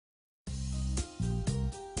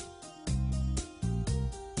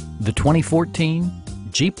The 2014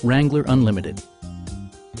 Jeep Wrangler Unlimited.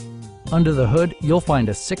 Under the hood, you'll find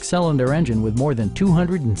a 6-cylinder engine with more than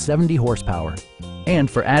 270 horsepower. And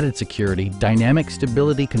for added security, dynamic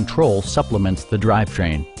stability control supplements the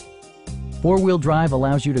drivetrain. Four-wheel drive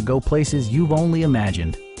allows you to go places you've only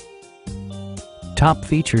imagined. Top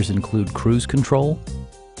features include cruise control,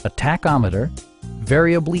 a tachometer,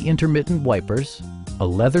 variably intermittent wipers, a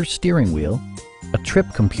leather steering wheel, a trip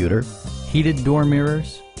computer, heated door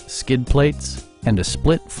mirrors, skid plates, and a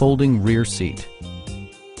split folding rear seat.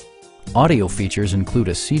 Audio features include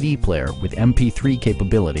a CD player with MP3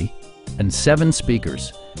 capability and 7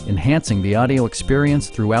 speakers, enhancing the audio experience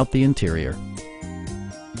throughout the interior.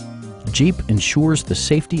 Jeep ensures the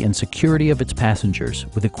safety and security of its passengers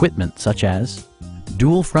with equipment such as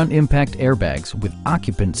dual front impact airbags with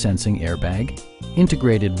occupant sensing airbag,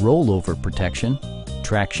 integrated rollover protection,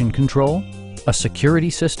 traction control, a security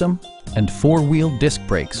system, and 4-wheel disc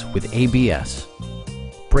brakes with ABS.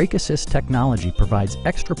 Brake Assist technology provides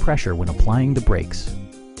extra pressure when applying the brakes.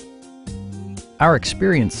 Our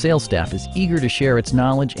experienced sales staff is eager to share its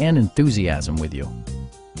knowledge and enthusiasm with you.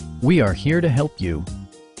 We are here to help you.